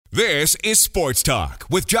This is Sports Talk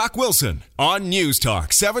with Jock Wilson on News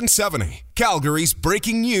Talk 770, Calgary's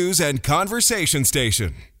breaking news and conversation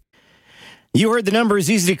station. You heard the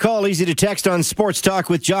numbers, easy to call, easy to text on Sports Talk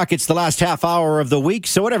with Jock. It's the last half hour of the week,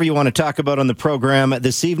 so whatever you want to talk about on the program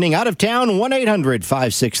this evening. Out of town,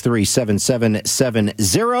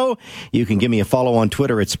 1-800-563-7770. You can give me a follow on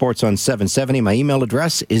Twitter at SportsOn770. My email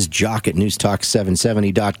address is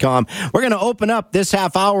jock@newstalk770.com. We're going to open up this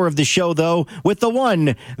half hour of the show, though, with the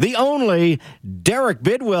one, the only, Derek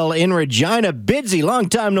Bidwell in Regina. Bidsy, long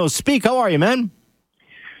time no speak. How are you, man?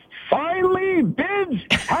 Finally, Bids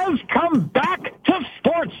has come back to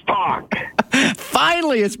Sports Talk.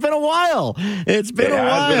 Finally, it's been a while. It's been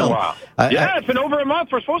a while. It's been over a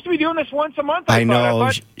month. We're supposed to be doing this once a month. I know.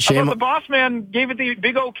 I thought the boss man gave it the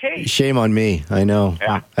big okay. Shame on me. I know.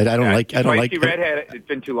 Yeah. I don't like. Redhead. It's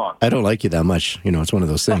been too long. I don't like you that much. You know, it's one of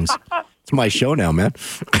those things. It's my show now, man.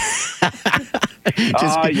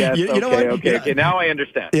 Yes. You know what? Okay. Now I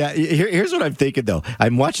understand. Yeah. Here's what I'm thinking, though.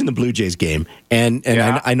 I'm watching the Blue Jays game, and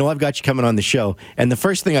I know I've got you coming on the show, and the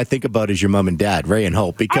first thing I think about is your mom and dad, Ray and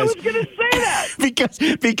Hope, because I was going to say that. because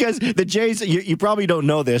the Jays, you probably don't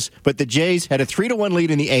know this, but the Jays had a 3-1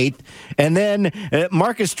 lead in the 8th, and then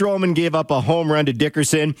Marcus Stroman gave up a home run to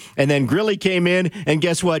Dickerson, and then Grilli came in, and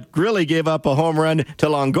guess what? Grilli gave up a home run to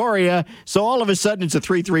Longoria, so all of a sudden it's a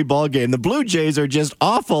 3-3 ball game. The Blue Jays are just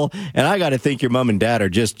awful, and I got to think your mom and dad are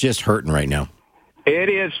just hurting right now. It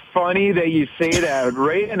is funny that you say that.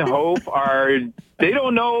 Ray and Hope they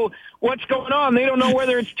don't know what's going on. They don't know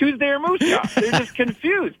whether it's Tuesday or Moose Jaw. They're just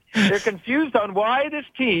confused. They're confused on why this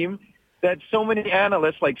team that so many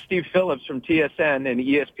analysts like Steve Phillips from TSN and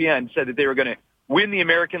ESPN said that they were going to win the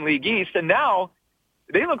American League East, and now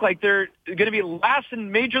they look like they're going to be last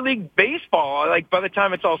in Major League Baseball, like by the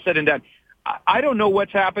time it's all said and done. I don't know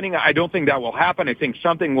what's happening. I don't think that will happen. I think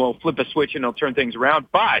something will flip a switch and it'll turn things around.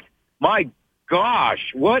 But, my gosh,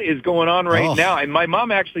 what is going on right now? And my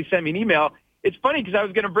mom actually sent me an email. It's funny because I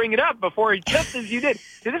was going to bring it up before, just as you did.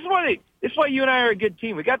 See, this is why you and I are a good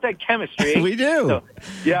team. We got that chemistry. We do.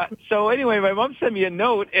 So anyway, my mom sent me a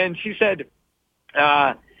note, and she said,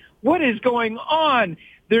 what is going on?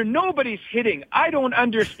 Nobody's hitting. I don't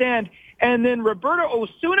understand. And then Roberto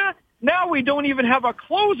Osuna, now we don't even have a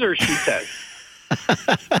closer, she says.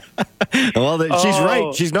 Well, she's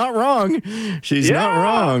right. She's not wrong. She's not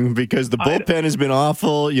wrong, because the bullpen has been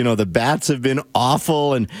awful. You know, the bats have been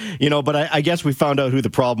awful. And, but I guess we found out who the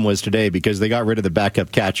problem was today, because they got rid of the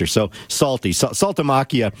backup catcher. So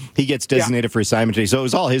Saltamakia, he gets designated for assignment today. So it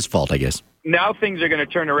was all his fault, I guess. Now things are going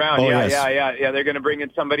to turn around. Yeah. They're going to bring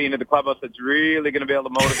in somebody into the clubhouse that's really going to be able to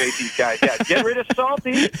motivate these guys. Yeah, get rid of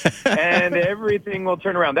Salty, and everything will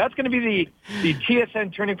turn around. That's going to be the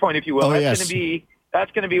TSN turning point, if you will. That's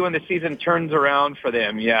going to be when the season turns around for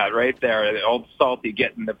them. Yeah, right there. The old Salty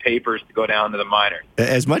getting the papers to go down to the minors.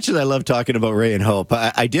 As much as I love talking about Ray and Hope,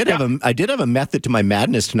 I did have a method to my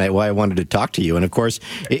madness tonight why I wanted to talk to you. And, of course,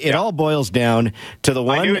 it all boils down to the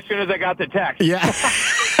one. I knew as soon as I got the text. Yeah.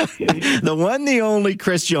 The one, the only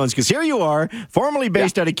Chris Jones. Because here you are, formerly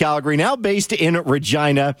based out of Calgary, now based in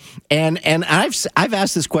Regina. And I've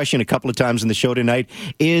asked this question a couple of times in the show tonight.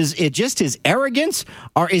 Is it just his arrogance,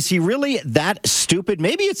 or is he really that stupid?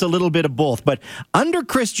 Maybe it's a little bit of both. But under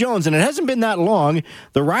Chris Jones, and it hasn't been that long,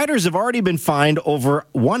 the Riders have already been fined over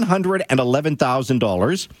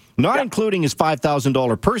 $111,000. Not including his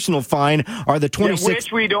 $5,000 personal fine, are the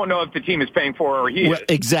which we don't know if the team is paying for or he is.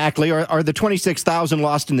 Exactly, are the $26,000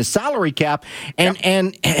 lost in the salary cap. And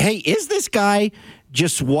hey, is this guy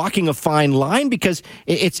just walking a fine line? Because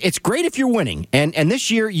it's great if you're winning. And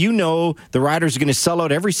this year, the Riders are going to sell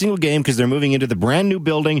out every single game because they're moving into the brand new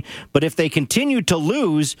building. But if they continue to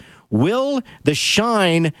lose, will the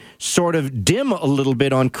shine sort of dim a little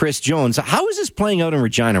bit on Chris Jones? How is this playing out in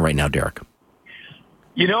Regina right now, Derek?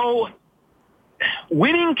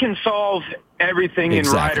 Winning can solve everything in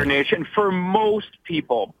Rider Nation for most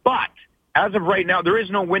people. But as of right now, there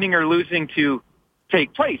is no winning or losing to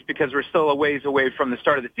take place because we're still a ways away from the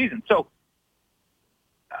start of the season. So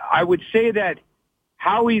I would say that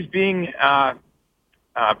how he's being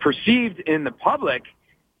perceived in the public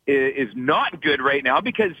is not good right now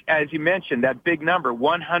because, as you mentioned, that big number,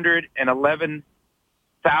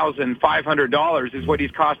 $111,500 is what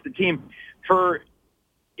he's cost the team for,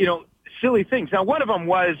 silly things. Now, one of them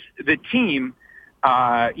was the team,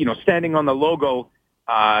 standing on the logo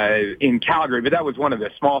in Calgary, but that was one of the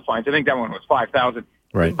small fines. I think that one was $5,000.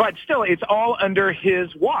 Right. But still, it's all under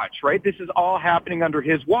his watch, right? This is all happening under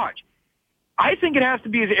his watch. I think it has to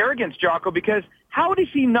be his arrogance, Jocko, because how does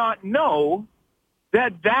he not know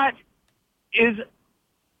that is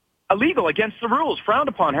illegal, against the rules, frowned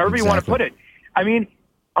upon, however you want to put it? I mean,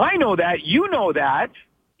 I know that. You know that.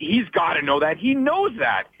 He's got to know that. He knows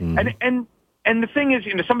that. And the thing is,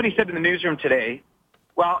 somebody said in the newsroom today,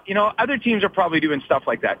 well, other teams are probably doing stuff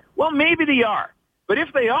like that. Well, maybe they are. But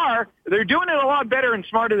if they are, they're doing it a lot better and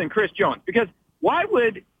smarter than Chris Jones. Because why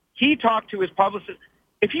would he talk to his publicist?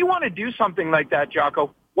 If you want to do something like that,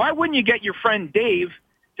 Jocko, why wouldn't you get your friend Dave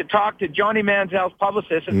to talk to Johnny Manziel's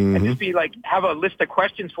publicist and just be like, have a list of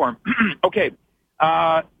questions for him? Okay.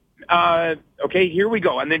 Okay, here we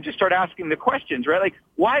go. And then just start asking the questions, right? Like,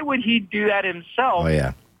 why would he do that himself? Oh,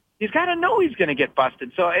 yeah. He's got to know he's going to get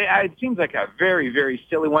busted. So it seems like a very, very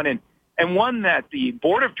silly one. And one that the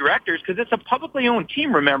board of directors, because it's a publicly owned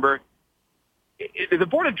team, remember, the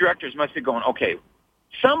board of directors must be going, okay,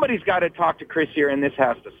 somebody's got to talk to Chris here, and this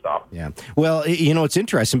has to stop. Yeah. Well, it's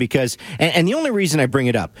interesting because, and the only reason I bring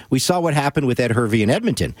it up, we saw what happened with Ed Hervey in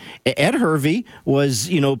Edmonton. Ed Hervey was,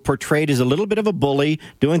 portrayed as a little bit of a bully,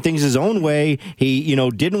 doing things his own way. He,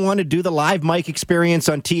 didn't want to do the live mic experience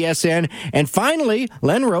on TSN. And finally,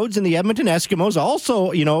 Len Rhodes and the Edmonton Eskimos,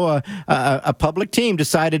 also, a public team,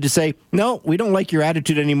 decided to say, no, we don't like your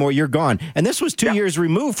attitude anymore. You're gone. And this was 2 years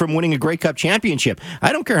removed from winning a Grey Cup championship.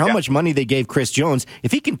 I don't care how much money they gave Chris Jones.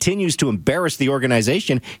 If he continues to embarrass the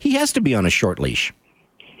organization, he has to be on a short leash.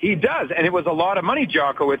 He does, and it was a lot of money,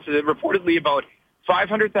 Jocko. It's reportedly about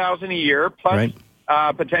 $500,000 a year, plus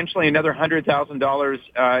potentially another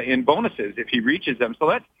 $100,000 in bonuses if he reaches them. So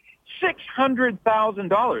that's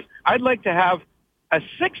 $600,000. I'd like to have a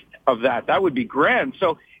sixth of that. That would be grand.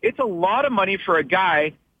 So it's a lot of money for a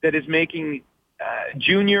guy that is making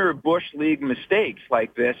junior Bush League mistakes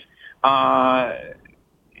like this.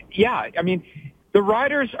 The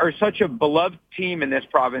Riders are such a beloved team in this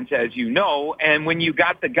province, as you know, and when you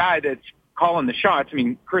got the guy that's calling the shots,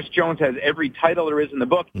 Chris Jones has every title there is in the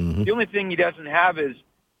book. The only thing he doesn't have is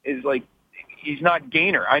like, he's not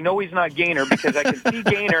Gaynor. I know he's not Gaynor because I can see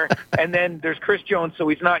Gaynor, and then there's Chris Jones, so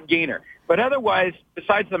he's not Gaynor. But otherwise,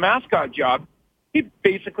 besides the mascot job, he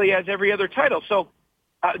basically has every other title. So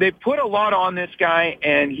they put a lot on this guy,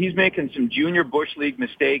 and he's making some junior Bush League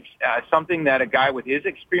mistakes, something that a guy with his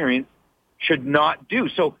experience should not do.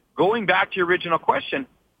 So going back to your original question,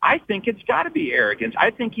 I think it's got to be arrogance. I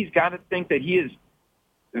think he's got to think that he is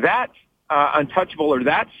that untouchable or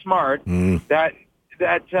that smart that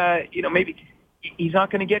maybe he's not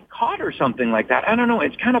going to get caught or something like that. I don't know.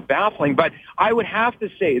 It's kind of baffling. But I would have to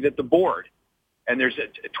say that the board, and there's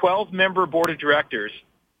a 12-member board of directors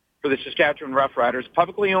for the Saskatchewan Roughriders,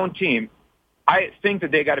 publicly owned team, I think that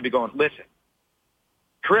they got to be going, listen,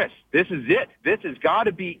 Chris, this is it. This has got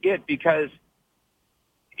to be it, because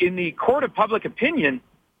in the court of public opinion,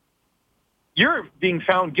 you're being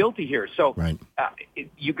found guilty here. So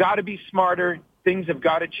you got to be smarter. Things have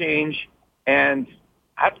got to change. And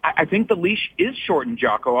I think the leash is shortened,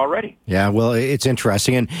 Jocko, already. Yeah, well, it's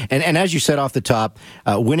interesting. And as you said off the top,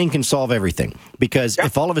 winning can solve everything. Because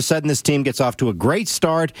if all of a sudden this team gets off to a great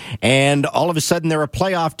start and all of a sudden they're a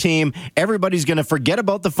playoff team, everybody's going to forget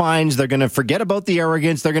about the fines. They're going to forget about the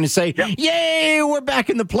arrogance. They're going to say, yay, we're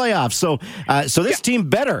back in the playoffs. So this team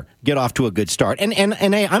better get off to a good start. And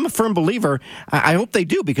I'm a firm believer. I hope they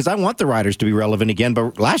do, because I want the Riders to be relevant again.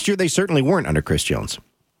 But last year they certainly weren't under Chris Jones.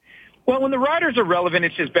 Well, when the Riders are relevant,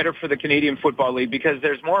 it's just better for the Canadian Football League, because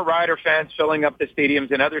there's more Rider fans filling up the stadiums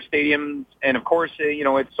than other stadiums. And, of course,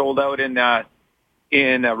 it's sold out in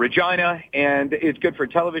Regina, and it's good for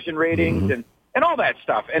television ratings and all that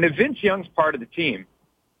stuff. And if Vince Young's part of the team,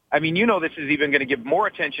 this is even going to give more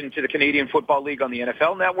attention to the Canadian Football League on the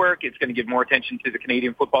NFL Network. It's going to give more attention to the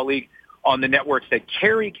Canadian Football League on the networks that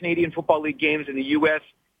carry Canadian Football League games in the U.S.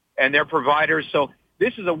 and their providers. So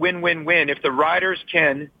this is a win-win-win. If the Riders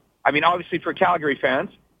can... obviously for Calgary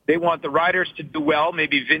fans, they want the Riders to do well.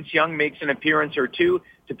 Maybe Vince Young makes an appearance or two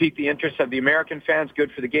to pique the interest of the American fans.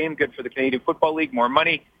 Good for the game, good for the Canadian Football League, more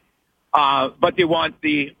money. But they want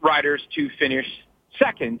the Riders to finish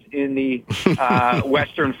second in the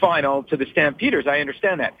Western Final to the Stampeders. I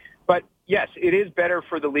understand that. But, yes, it is better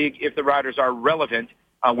for the league if the Riders are relevant.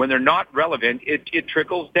 When they're not relevant, it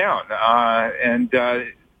trickles down. And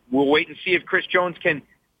we'll wait and see if Chris Jones can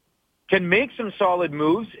make some solid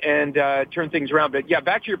moves and turn things around. But,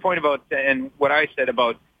 back to your point about, and what I said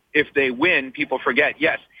about if they win, people forget.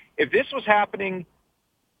 Yes, if this was happening,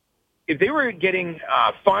 if they were getting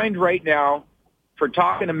fined right now for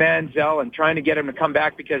talking to Manziel and trying to get him to come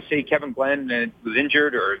back because, say, Kevin Glenn was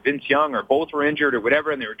injured or Vince Young or both were injured or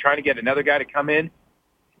whatever, and they were trying to get another guy to come in,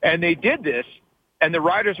 and they did this, and the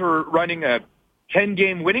Riders were running a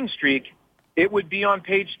 10-game winning streak, it would be on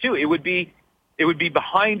page 2. It would be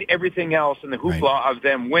behind everything else in the hoopla of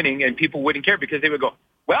them winning, and people wouldn't care because they would go,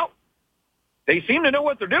 well, they seem to know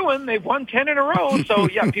what they're doing. They've won 10 in a row. So,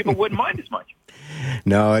 yeah, people wouldn't mind as much.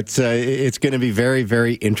 No, it's going to be very,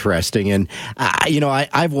 very interesting. And,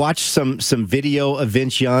 I've watched some video of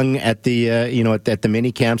Vince Young at the, at the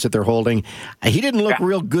mini camps that they're holding. He didn't look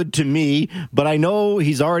real good to me, but I know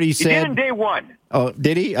he's already said. He did in day one. Oh,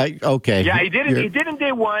 did he? Okay. Yeah, he did in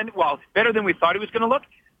day one. Well, better than we thought he was going to look.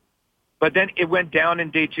 But then it went down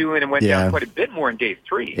in day two, and it went down quite a bit more in day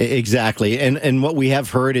three. Exactly. And what we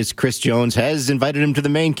have heard is Chris Jones has invited him to the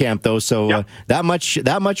main camp, though. So that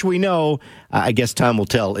much we know. I guess time will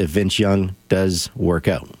tell if Vince Young does work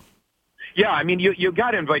out. Yeah, I mean, you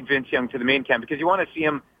got to invite Vince Young to the main camp because you want to see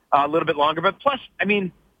him a little bit longer. But plus, I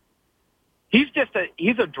mean, he's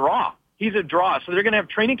a draw. He's a draw. So they're going to have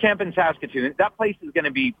training camp in Saskatoon. That place is going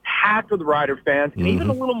to be packed with Rider fans, and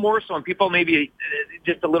even a little more so, and people maybe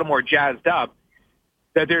just a little more jazzed up,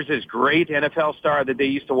 that there's this great NFL star that they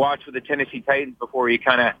used to watch with the Tennessee Titans before he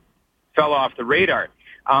kind of fell off the radar,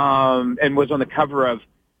 and was on the cover of,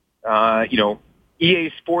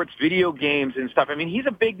 EA Sports video games and stuff. I mean, he's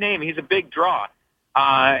a big name. He's a big draw.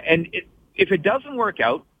 And if it doesn't work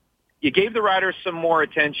out, you gave the Riders some more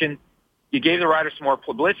attention. You gave the Riders some more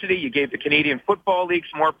publicity. You gave the Canadian Football League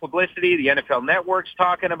some more publicity. The NFL Network's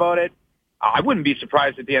talking about it. I wouldn't be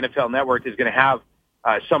surprised if the NFL Network is going to have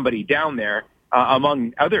somebody down there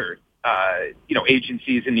among other,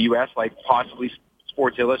 agencies in the U.S., like possibly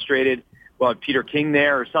Sports Illustrated. We'll have Peter King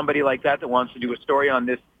there or somebody like that wants to do a story on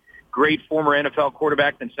this great former NFL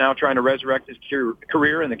quarterback that's now trying to resurrect his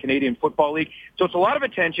career in the Canadian Football League. So it's a lot of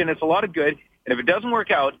attention. It's a lot of good. And if it doesn't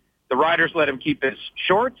work out, the Riders let him keep his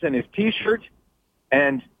shorts and his T-shirt,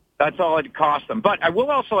 and that's all it cost them. But I will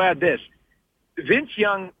also add this. Vince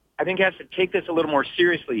Young, I think, has to take this a little more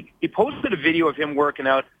seriously. He posted a video of him working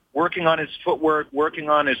out, working on his footwork, working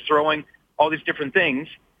on his throwing, all these different things.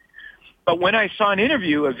 But when I saw an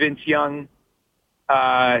interview of Vince Young,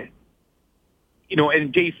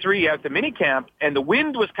 in day three at the minicamp, and the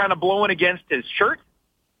wind was kind of blowing against his shirt,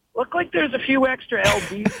 looked like there's a few extra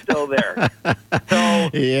LBs still there. So,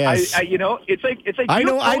 yes. it's like. I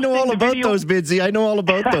know all about those, Bidsy. I know all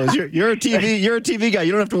about those. You're a TV guy.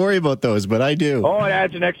 You don't have to worry about those, but I do. Oh, it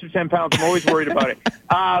adds an extra 10 pounds. I'm always worried about it.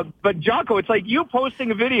 But Jocko, it's like you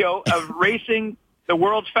posting a video of racing the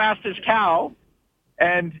world's fastest cow,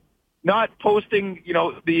 and not posting,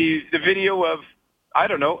 the video of, I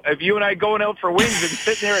don't know, of you and I going out for wings and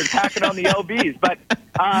sitting there and packing on the LBs. But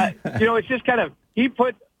it's just kind of he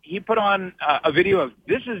put on a video of,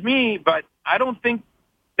 this is me, but I don't think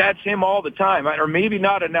that's him all the time, or maybe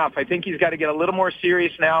not enough. I think he's got to get a little more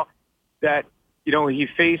serious now that, he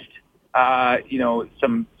faced,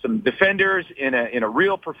 some defenders in a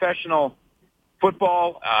real professional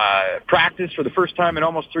football practice for the first time in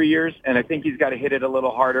almost 3 years, and I think he's got to hit it a little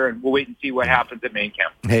harder, and we'll wait and see what happens at main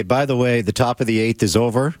camp. Hey, by the way, the top of the eighth is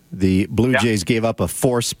over. The Blue Jays gave up a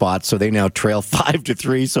 4 spot, so they now trail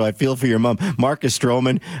 5-3, so I feel for your mom. Marcus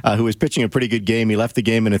Stroman, who was pitching a pretty good game, he left the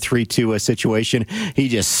game in a 3-2 situation. He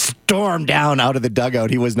just stormed down out of the dugout.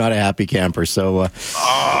 He was not a happy camper, so...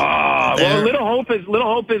 well, Little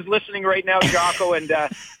Hope is listening right now, Jocko, and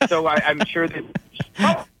so I'm sure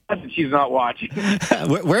that... she's not watching.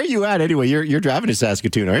 Where are you at anyway? You're driving to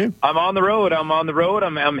Saskatoon, are you? I'm on the road.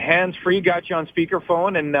 I'm hands-free, got you on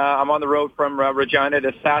speakerphone, and I'm on the road from Regina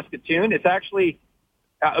to Saskatoon. It's actually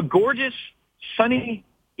a gorgeous, sunny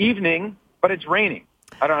evening, but it's raining.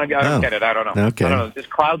 I don't get it. I don't know. Okay. I don't know. There's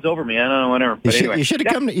clouds over me. I don't know, whatever. But anyway. You should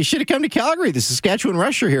have come to Calgary. The Saskatchewan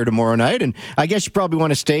Rush are here tomorrow night, and I guess you probably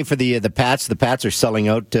want to stay for the Pats. The Pats are selling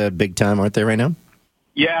out big time, aren't they, right now?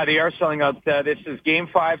 Yeah, they are selling out. This is Game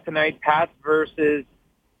 5 tonight, Pats versus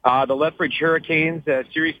the Lethbridge Hurricanes.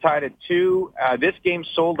 Series tied at 2. This game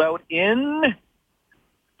sold out in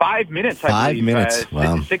 5 minutes, I believe. 5 minutes,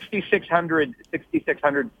 wow. 6,600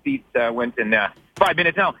 seats went in 5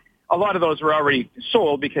 minutes. Now, a lot of those were already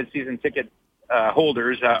sold because season ticket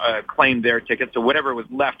holders claimed their tickets. So whatever was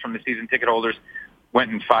left from the season ticket holders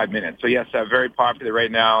went in 5 minutes. So, yes, very popular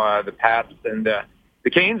right now, the Pats and the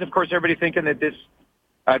Canes. Of course, everybody thinking that this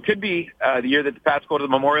could be the year that the Pats go to the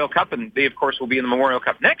Memorial Cup, and they, of course, will be in the Memorial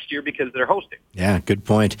Cup next year because they're hosting. Yeah, good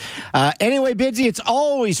point. Anyway, Bidsy, it's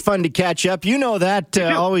always fun to catch up. You know that.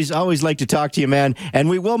 Always like to talk to you, man. And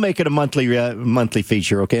we will make it a monthly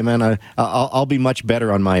feature, okay, man? I'll be much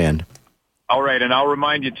better on my end. All right, and I'll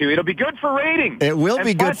remind you, too. It'll be good for ratings. It will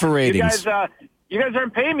be good for ratings. You guys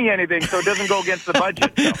aren't paying me anything, so it doesn't go against the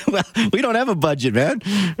budget. So. Well, we don't have a budget, man.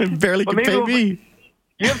 Barely can pay me.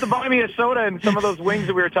 You have to buy me a soda and some of those wings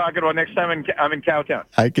that we were talking about next time I'm in Cowtown.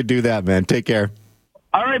 I could do that, man. Take care.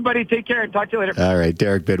 All right, buddy. Take care. Talk to you later. All right,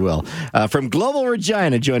 Derek Bidwell from Global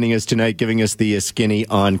Regina joining us tonight, giving us the skinny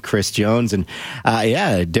on Chris Jones. And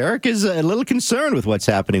Derek is a little concerned with what's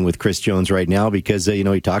happening with Chris Jones right now because, he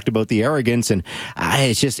talked about the arrogance, and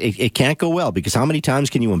it's just, it can't go well because how many times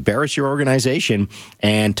can you embarrass your organization?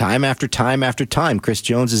 And time after time after time, Chris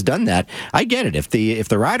Jones has done that. I get it. If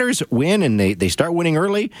the Riders win and they start winning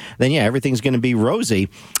early, then everything's going to be rosy.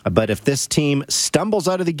 But if this team stumbles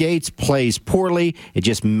out of the gates, plays poorly, it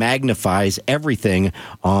just magnifies everything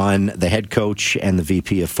on the head coach and the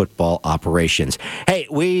VP of football operations. Hey,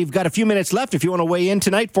 we've got a few minutes left. If you want to weigh in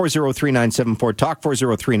tonight, 403-974-TALK,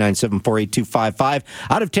 403-974-8255.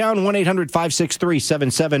 Out of town,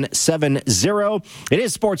 1-800-563-7770. It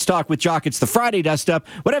is Sports Talk with Jock. It's the Friday dust-up.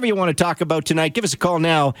 Whatever you want to talk about tonight, give us a call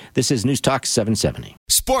now. This is News Talk 770.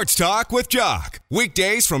 Sports Talk with Jock.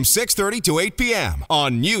 Weekdays from 6:30 to 8 p.m.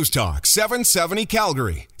 on News Talk 770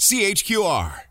 Calgary, CHQR.